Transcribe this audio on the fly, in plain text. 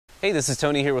Hey, this is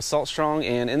Tony here with Salt Strong,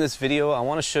 and in this video I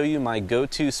want to show you my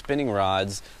go-to spinning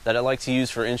rods that I like to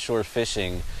use for inshore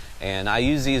fishing. And I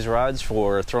use these rods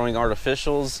for throwing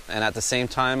artificials, and at the same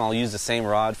time I'll use the same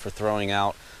rod for throwing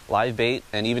out live bait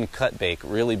and even cut bait,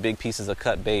 really big pieces of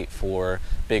cut bait for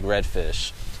big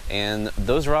redfish. And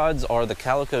those rods are the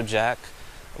Calico Jack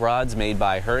rods made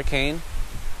by Hurricane.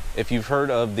 If you've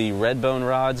heard of the Redbone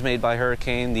rods made by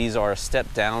Hurricane, these are a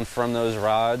step down from those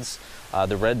rods.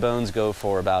 The Redbones go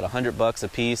for about $100 a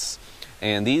piece,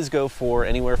 and these go for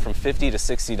anywhere from $50 to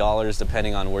 $60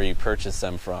 depending on where you purchase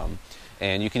them from.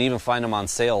 And you can even find them on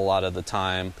sale a lot of the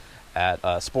time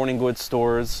at sporting goods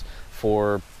stores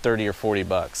for $30 or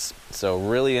 $40. So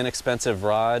really inexpensive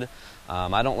rod.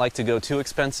 I don't like to go too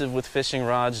expensive with fishing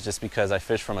rods just because I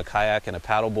fish from a kayak and a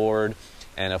paddleboard,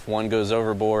 and if one goes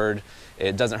overboard,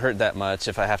 it doesn't hurt that much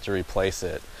if I have to replace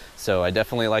it. So I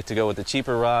definitely like to go with the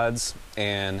cheaper rods,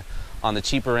 and on the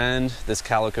cheaper end, this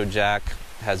Calico Jack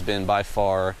has been by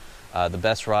far the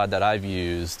best rod that I've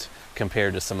used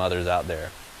compared to some others out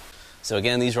there. So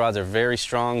again, these rods are very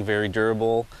strong, very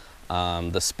durable.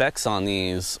 The specs on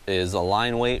these is a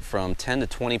line weight from 10 to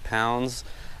 20 pounds.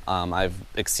 I've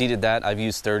exceeded that. I've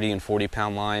used 30 and 40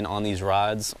 pound line on these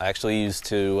rods. I actually used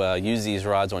to use these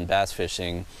rods when bass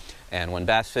fishing. And when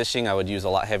bass fishing, I would use a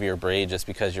lot heavier braid just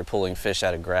because you're pulling fish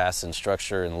out of grass and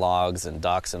structure and logs and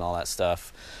docks and all that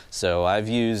stuff. So I've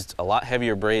used a lot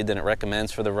heavier braid than it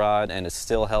recommends for the rod, and it's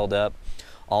still held up.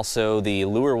 Also, the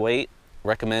lure weight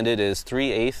recommended is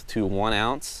 3/8 to 1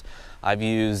 ounce. I've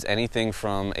used anything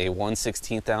from a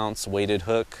 1/16 ounce weighted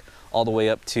hook all the way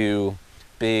up to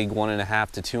big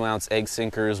 1.5 to 2 ounce egg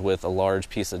sinkers with a large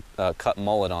piece of cut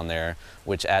mullet on there,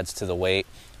 which adds to the weight,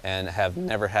 and have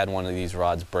never had one of these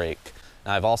rods break.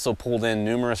 Now, I've also pulled in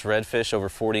numerous redfish over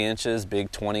 40 inches,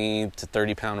 big 20 to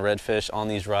 30 pound redfish on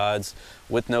these rods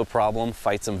with no problem.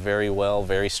 Fights them very well,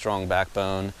 very strong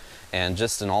backbone, and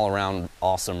just an all-around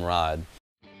awesome rod.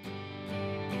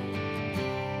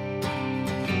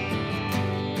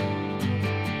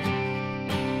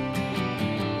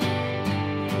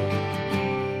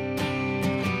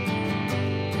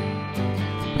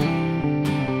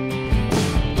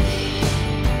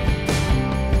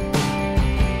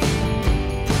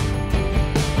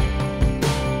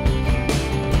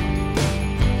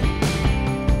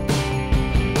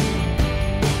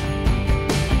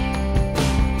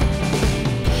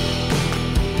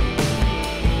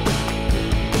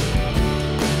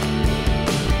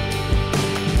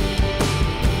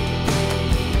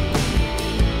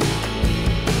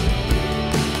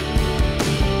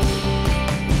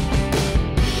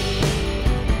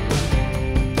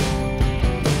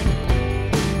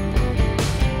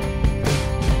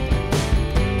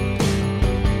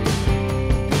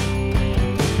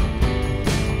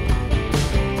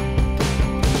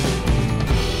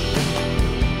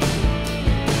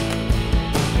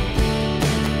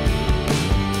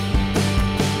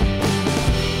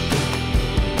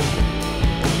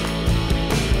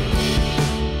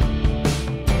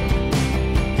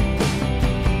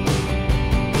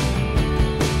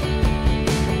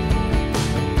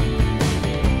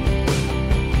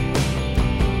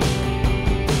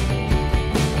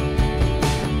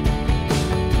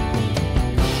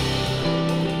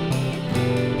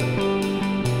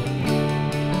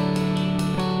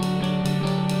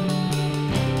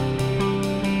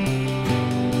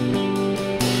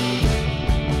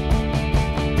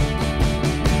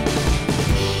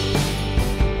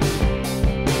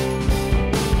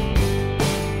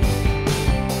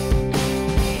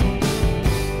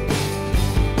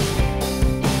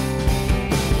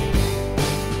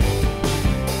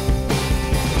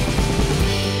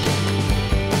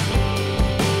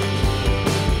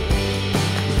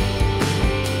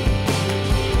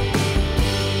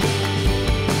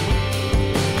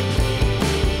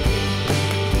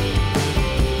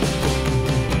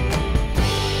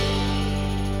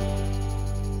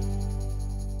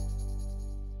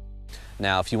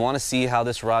 Now, if you want to see how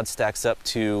this rod stacks up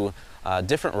to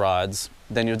different rods,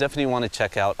 then you'll definitely want to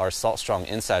check out our Salt Strong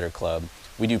Insider Club.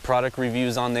 We do product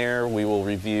reviews on there. We will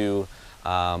review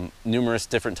numerous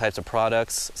different types of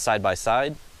products side by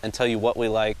side and tell you what we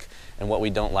like and what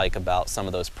we don't like about some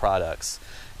of those products.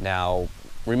 Now,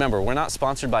 remember, we're not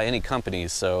sponsored by any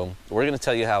companies, so we're going to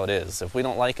tell you how it is. If we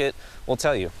don't like it, we'll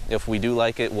tell you. If we do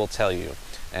like it, we'll tell you.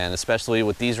 And especially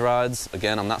with these rods,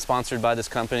 again, I'm not sponsored by this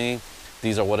company.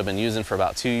 These are what I've been using for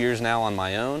about 2 years now on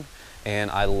my own,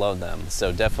 and I love them.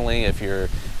 So definitely, if you're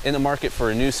in the market for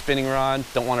a new spinning rod,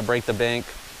 don't want to break the bank,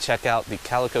 check out the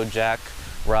Calico Jack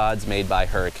rods made by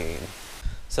Hurricane.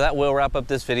 So that will wrap up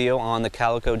this video on the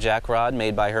Calico Jack rod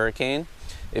made by Hurricane.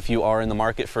 If you are in the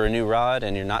market for a new rod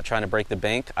and you're not trying to break the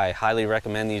bank, I highly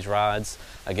recommend these rods.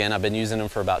 Again, I've been using them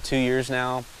for about 2 years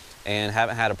now and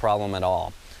haven't had a problem at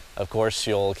all. Of course,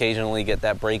 you'll occasionally get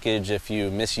that breakage if you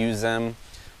misuse them,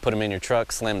 put them in your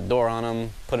truck, slam the door on them,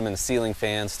 put them in the ceiling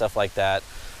fan, stuff like that.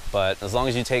 But as long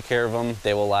as you take care of them,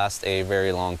 they will last a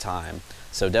very long time.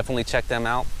 So definitely check them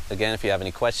out. Again, if you have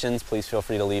any questions, please feel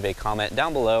free to leave a comment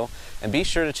down below. And be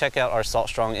sure to check out our Salt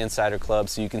Strong Insider Club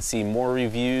so you can see more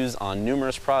reviews on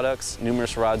numerous products,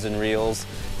 numerous rods and reels,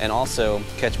 and also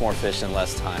catch more fish in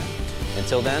less time.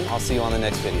 Until then, I'll see you on the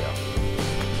next video.